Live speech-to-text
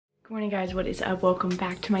Good morning guys, what is up? Welcome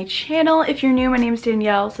back to my channel. If you're new, my name is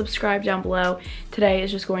Danielle. Subscribe down below. Today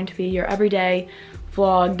is just going to be your everyday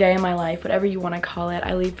vlog, day in my life, whatever you want to call it.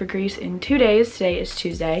 I leave for Greece in 2 days. Today is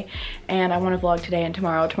Tuesday and I want to vlog today and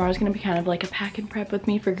tomorrow. Tomorrow's going to be kind of like a pack and prep with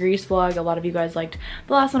me for Greece vlog. A lot of you guys liked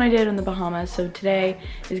the last one I did in the Bahamas, so today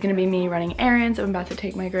is going to be me running errands. I'm about to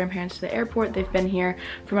take my grandparents to the airport. They've been here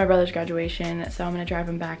for my brother's graduation, so I'm going to drive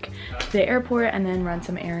them back to the airport and then run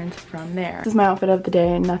some errands from there. This is my outfit of the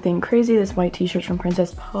day, nothing crazy. This white t-shirt from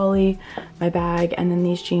Princess Polly, my bag, and then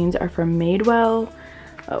these jeans are from Madewell.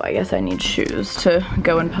 Oh, I guess I need shoes to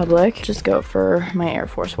go in public. Just go for my Air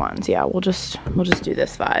Force Ones. Yeah, we'll just do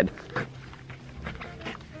this vibe.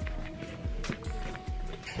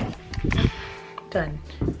 Done.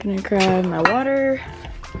 Gonna grab my water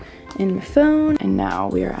and my phone, and now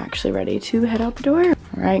we are actually ready to head out the door. All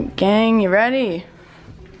right, gang, you ready?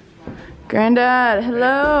 Granddad,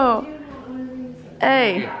 hello.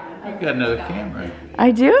 Hey. You've got another camera.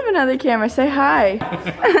 I do have another camera. Say hi.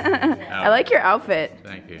 I like your outfit.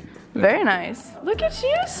 Thank you. Very nice. Look at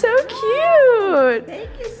you, so cute.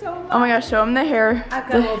 Thank you so much. Oh my gosh, show them the hair. I've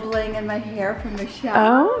got a little bling in my hair from the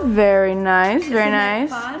shower. Oh, very nice, very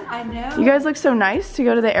nice. Fun? I know. You guys look so nice to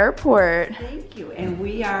go to the airport. Thank you. And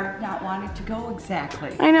we are not wanting to go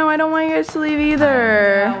exactly. I know, I don't want you guys to leave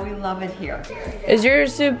either. No, we love it here. Is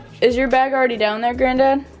your bag already down there,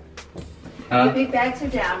 Granddad? The big bags are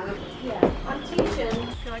down. Yeah, I'm teaching.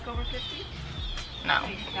 Feel like over 50? No.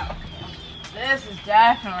 No. This is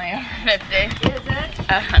definitely over 50. Is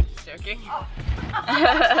it? I'm just joking. Oh.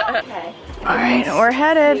 Okay. Alright, we're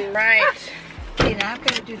headed. Right. You're not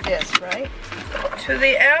going to do this, right? To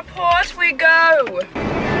the airport we go.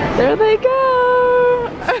 There they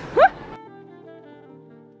go.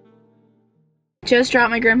 Just dropped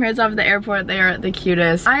my grandparents off at the airport. They are the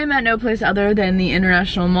cutest. I am at no place other than the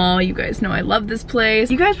International Mall. You guys know I love this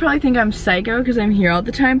place. You guys probably think I'm psycho because I'm here all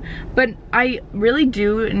the time, but I really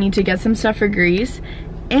do need to get some stuff for Greece.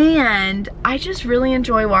 And I just really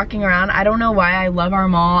enjoy walking around. I don't know why I love our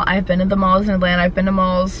mall. I've been to the malls in Atlanta. I've been to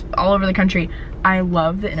malls all over the country. I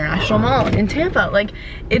love the International Mall in Tampa. Like,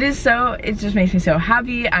 it just makes me so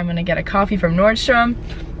happy. I'm gonna get a coffee from Nordstrom.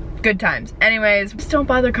 Good times. Anyways, just don't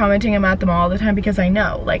bother commenting I'm at the mall all the time because I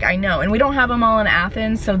know. And we don't have a mall in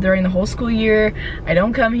Athens, so during the whole school year, I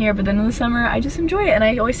don't come here, but then in the summer, I just enjoy it. And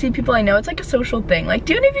I always see people I know. It's like a social thing. Like,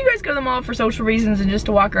 do any of you guys go to the mall for social reasons and just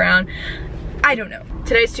to walk around? I don't know.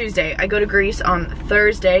 Today's Tuesday. I go to Greece on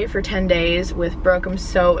Thursday for 10 days with Brooke. I'm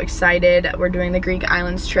so excited. We're doing the Greek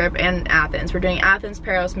islands trip and Athens. We're doing Athens,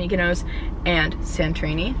 Paros, Mykonos, and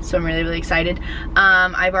Santorini. So I'm really, really excited.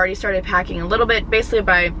 I've already started packing a little bit. Basically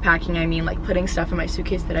by packing, I mean like putting stuff in my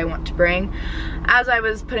suitcase that I want to bring. As I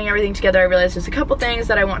was putting everything together, I realized there's a couple things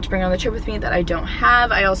that I want to bring on the trip with me that I don't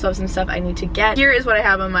have. I also have some stuff I need to get. Here is what I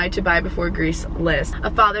have on my to buy before Greece list.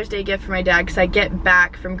 A Father's Day gift for my dad because I get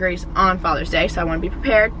back from Greece on Father's Day, so I want to be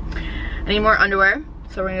prepared. I need more underwear,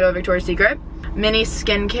 so we're gonna go to Victoria's Secret. Mini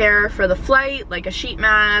skincare for the flight, like a sheet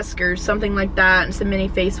mask or something like that, and some mini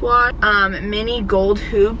face wash. Mini gold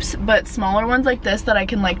hoops, but smaller ones like this that I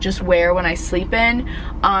can like just wear when I sleep in,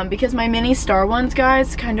 because my mini star ones,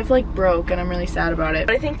 guys, kind of like broke and I'm really sad about it.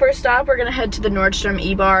 But I think first stop, we're gonna head to the Nordstrom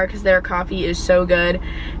E-Bar because their coffee is so good.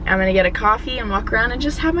 I'm gonna get a coffee and walk around and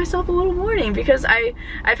just have myself a little morning because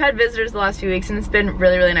I've had visitors the last few weeks and it's been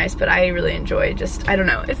really, really nice, but I really enjoy just, I don't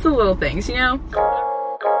know, it's the little things, you know?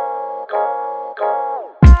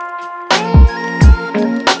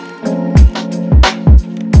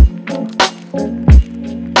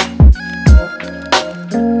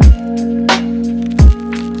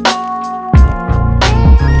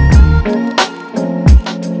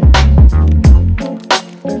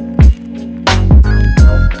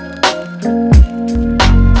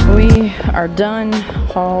 Are done.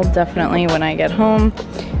 Haul definitely when I get home.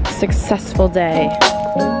 Successful day.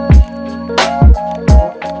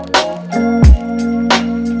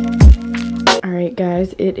 Alright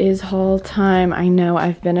guys, it is haul time. I know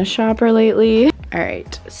I've been a shopper lately.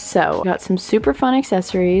 Alright, so got some super fun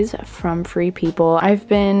accessories from Free People. I've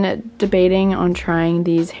been debating on trying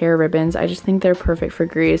these hair ribbons. I just think they're perfect for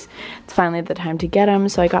Greece. It's finally the time to get them,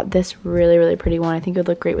 so I got this really, really pretty one. I think it would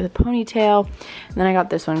look great with a ponytail. And then I got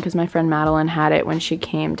this one because my friend Madeline had it when she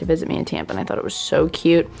came to visit me in Tampa, and I thought it was so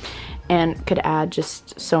cute and could add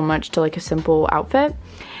just so much to like a simple outfit.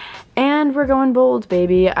 And we're going bold,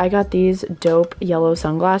 baby. I got these dope yellow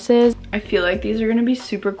sunglasses. I feel like these are gonna be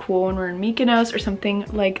super cool when we're in Mykonos or something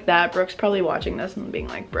like that. Brooke's probably watching this and being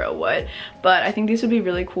like, bro, what? But I think these would be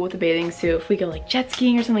really cool with a bathing suit if we go like jet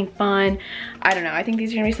skiing or something fun. I don't know, I think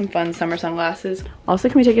these are gonna be some fun summer sunglasses. Also,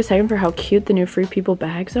 can we take a second for how cute the new Free People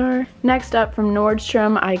bags are? Next up, from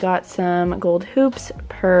Nordstrom, I got some gold hoops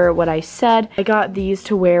per what I said. I got these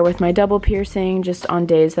to wear with my double piercing just on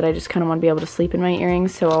days that I just kind of want to be able to sleep in my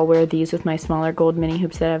earrings, so I'll wear these with my smaller gold mini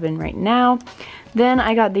hoops that I have in right now. Then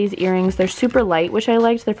I got these earrings. They're super light, which I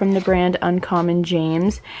liked. They're from the brand Uncommon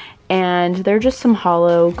James, and they're just some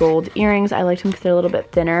hollow gold earrings. I liked them because they're a little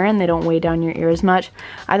bit thinner and they don't weigh down your ear as much.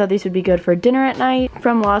 I thought these would be good for dinner at night.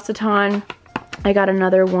 From L'Occitane, I got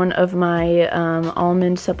another one of my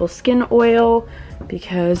almond supple skin oil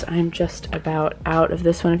because I'm just about out of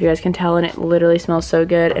this one, if you guys can tell, and it literally smells so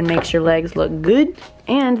good and makes your legs look good.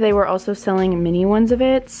 And they were also selling mini ones of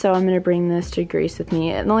it, so I'm gonna bring this to Greece with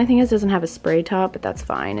me. And the only thing is it doesn't have a spray top, but that's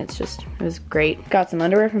fine. It was great. Got some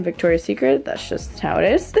underwear from Victoria's Secret. That's just how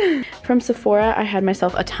it is. From Sephora, I had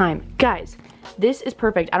myself a time. Guys, this is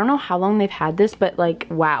perfect. I don't know how long they've had this, but like,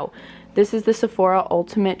 wow. This is the Sephora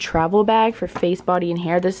Ultimate Travel Bag for face, body, and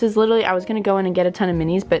hair. This is literally, I was gonna go in and get a ton of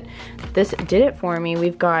minis, but this did it for me.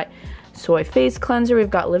 We've got soy face cleanser, we've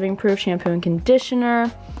got living proof shampoo and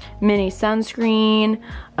conditioner, mini sunscreen,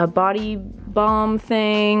 a body balm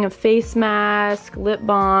thing, a face mask, lip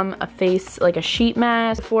balm, a face, like a sheet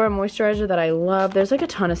mask, Sephora moisturizer that I love. There's like a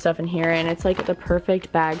ton of stuff in here, and it's like the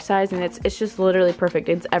perfect bag size, and it's just literally perfect.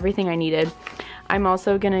 It's everything I needed. I'm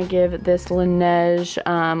also gonna give this Laneige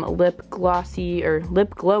lip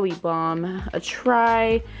glowy balm a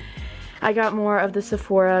try. I got more of the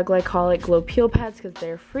Sephora Glycolic Glow Peel Pads because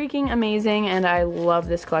they're freaking amazing, and I love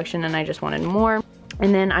this collection and I just wanted more.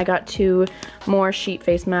 And then I got 2 more sheet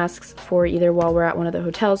face masks for either while we're at one of the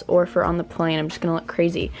hotels or for on the plane. I'm just gonna look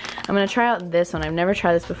crazy. I'm gonna try out this one. I've never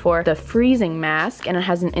tried this before. The freezing mask, and it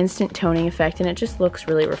has an instant toning effect, and it just looks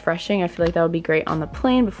really refreshing. I feel like that would be great on the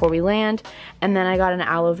plane before we land. And then I got an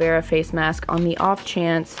aloe vera face mask on the off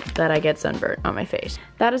chance that I get sunburnt on my face.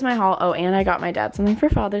 That is my haul. Oh, and I got my dad something for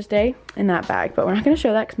Father's Day in that bag, but we're not gonna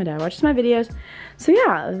show that because my dad watches my videos. So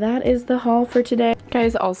yeah, that is the haul for today.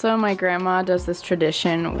 Guys, also my grandma does this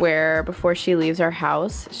tradition where before she leaves our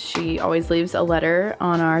house, she always leaves a letter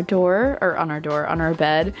on our door, or on our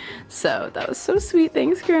bed. So that was so sweet.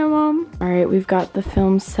 Thanks, Grandma. All right, we've got the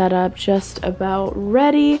film set up just about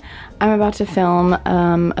ready. I'm about to film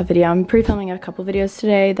a video. I'm pre-filming a couple videos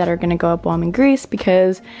today that are gonna go up while I'm in Greece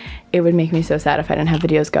because it would make me so sad if I didn't have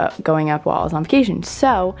videos going up while I was on vacation.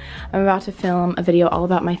 So I'm about to film a video all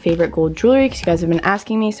about my favorite gold jewelry because you guys have been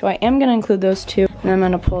asking me, so I am gonna include those too. And I'm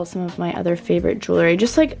gonna pull some of my other favorite jewelry,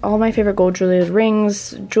 just like all my favorite gold jewelry,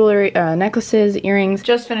 rings, jewelry, necklaces, earrings.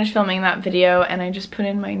 Just finished filming that video and I just put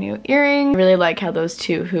in my new earring. I really like how those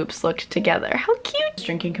 2 hoops look together. How cute! Just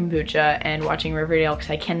drinking kombucha and watching Riverdale because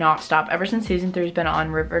I cannot stop. Ever since season 3 has been on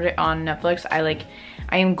Netflix,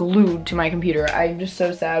 I am glued to my computer. I'm just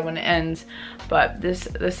so sad when it ends, but this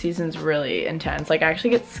season's really intense. Like, I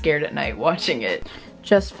actually get scared at night watching it.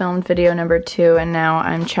 Just filmed video number 2, and now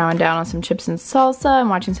I'm chowing down on some chips and salsa and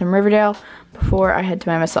watching some Riverdale before I head to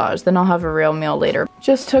my massage. Then I'll have a real meal later.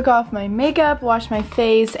 Just took off my makeup, washed my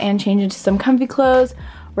face, and changed into some comfy clothes.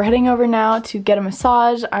 We're heading over now to get a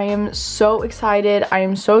massage. I am so excited. I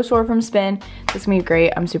am so sore from spin. This is gonna be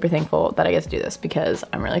great. I'm super thankful that I get to do this because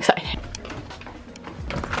I'm really excited.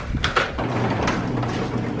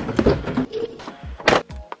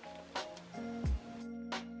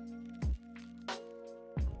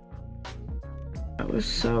 That was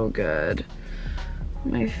so good.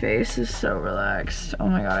 My face is so relaxed. Oh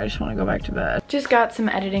my god, I just want to go back to bed. Just got some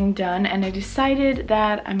editing done and I decided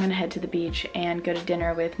that I'm gonna head to the beach and go to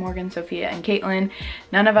dinner with Morgan, Sophia, and Caitlin.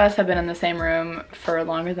 None of us have been in the same room for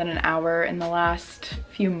longer than an hour in the last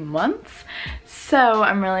few months. So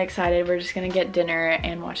I'm really excited. We're just gonna get dinner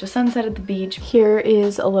and watch the sunset at the beach. Here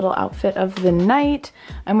is a little outfit of the night.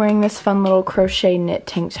 I'm wearing this fun little crochet knit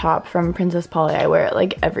tank top from Princess Polly. I wear it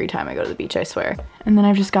like every time I go to the beach, I swear. And then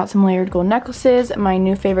I've just got some layered gold necklaces, my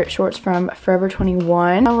new favorite shorts from Forever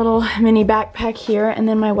 21, a little mini backpack here, and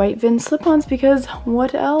then my white Vin slip-ons because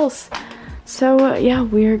what else? So yeah,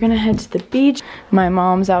 we're gonna head to the beach. My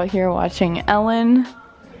mom's out here watching Ellen.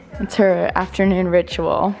 It's her afternoon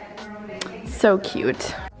ritual. So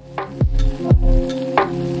cute.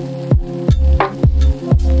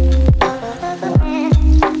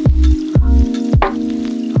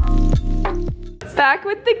 Back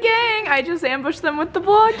with the gang. I just ambushed them with the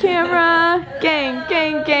vlog camera. Gang,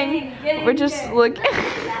 gang, gang. We're just looking.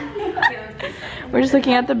 We're just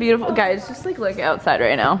looking at the beautiful guys. Just like look outside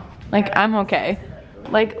right now. Like, I'm okay.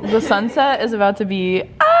 Like, the sunset is about to be,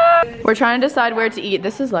 We're trying to decide where to eat.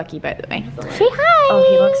 This is Lucky, by the way. Say hi. Oh,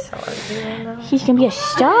 he looks so ugly right now. He's gonna be a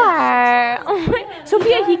star. Oh my,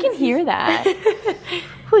 Sophia, he can hear that.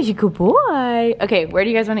 Who's a good boy? Okay, where do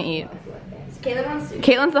you guys want to eat? Caitlin wants sushi.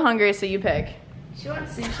 Caitlin's the hungriest, so you pick. She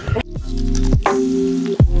wants sushi.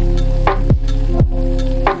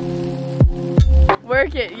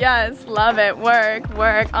 Work it, yes, love it. Work,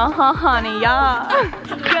 honey, yeah.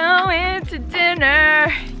 Going to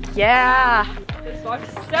dinner, yeah. This vlog's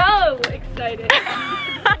so excited.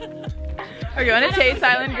 We're going to Tate's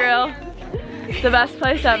Island Grill. It's the best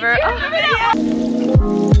place ever.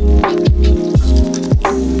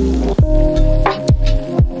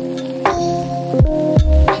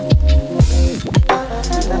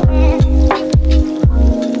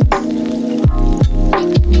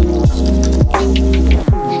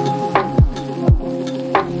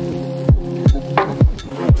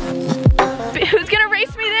 Who's gonna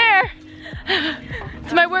race me there?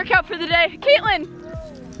 It's my workout for the day. Caitlin!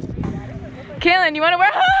 Caitlin, you wanna wear?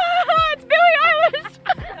 It's Billie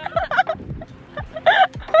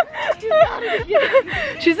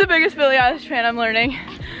Eilish! She's the biggest Billie Eilish fan, I'm learning.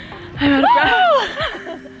 I'm out of breath.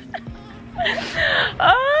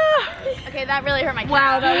 Okay, that really hurt my calf.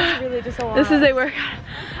 Wow, that was really just a lot. This is a workout.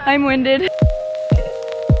 I'm winded.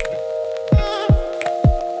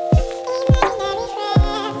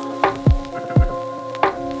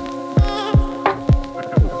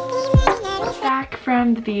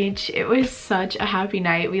 From the beach. It was such a happy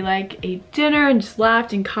night. We like ate dinner and just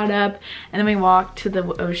laughed and caught up, and then we walked to the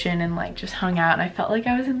ocean and like just hung out, and I felt like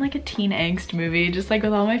I was in like a teen angst movie, just like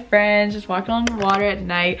with all my friends, just walking along the water at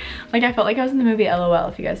night. Like I felt like I was in the movie LOL,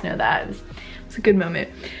 if you guys know that. It was a good moment.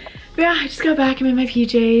 But yeah, I just got back, I'm in my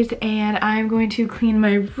PJs, and I'm going to clean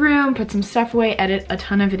my room, put some stuff away, edit a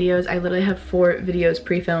ton of videos. I literally have 4 videos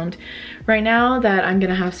pre-filmed right now that I'm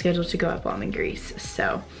gonna have scheduled to go up on the Grease.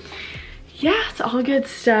 So yeah, it's all good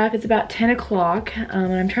stuff. It's about 10 o'clock,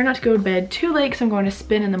 and I'm trying not to go to bed too late because I'm going to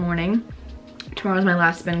spin in the morning. Tomorrow's my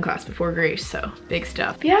last spin class before Grease, so big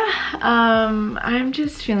stuff. But yeah, I'm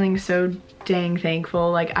just feeling so dang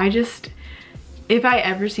thankful. Like if I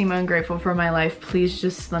ever seem ungrateful for my life, please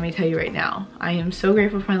just let me tell you right now. I am so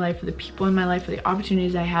grateful for my life, for the people in my life, for the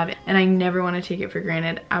opportunities I have, and I never want to take it for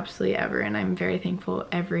granted, absolutely ever, and I'm very thankful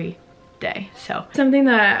every day. So something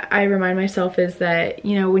that I remind myself is that,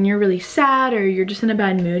 you know, when you're really sad or you're just in a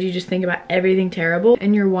bad mood, you just think about everything terrible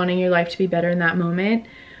and you're wanting your life to be better in that moment.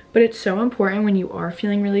 But it's so important when you are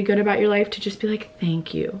feeling really good about your life to just be like,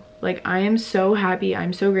 thank you. Like, I am so happy,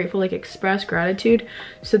 I'm so grateful, like express gratitude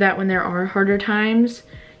so that when there are harder times,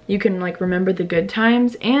 you can like remember the good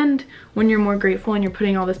times. And when you're more grateful and you're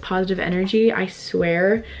putting all this positive energy, I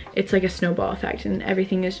swear it's like a snowball effect, and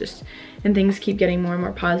everything is just, and things keep getting more and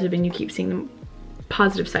more positive, and you keep seeing the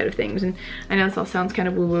positive side of things. And I know this all sounds kind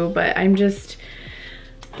of woo-woo, but I'm in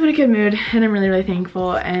a good mood, and I'm really, really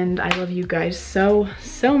thankful, and I love you guys so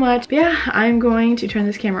much. But yeah, I'm going to turn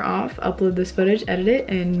this camera off, upload this footage, edit it,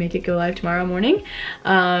 and make it go live tomorrow morning.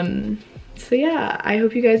 So yeah, I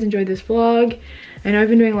hope you guys enjoyed this vlog. I know I've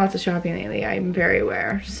been doing lots of shopping lately, I'm very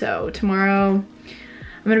aware. So tomorrow,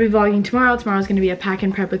 I'm gonna be vlogging tomorrow. Tomorrow's gonna be a pack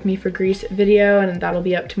and prep with me for Grease video, and that'll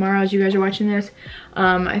be up tomorrow as you guys are watching this.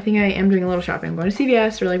 I think I am doing a little shopping. I'm going to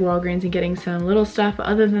CVS or like Walgreens and getting some little stuff. But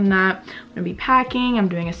other than that, I'm gonna be packing. I'm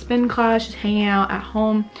doing a spin class, just hanging out at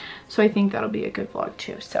home. So I think that'll be a good vlog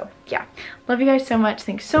too. So yeah, love you guys so much.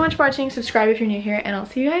 Thanks so much for watching. Subscribe if you're new here, and I'll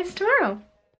see you guys tomorrow.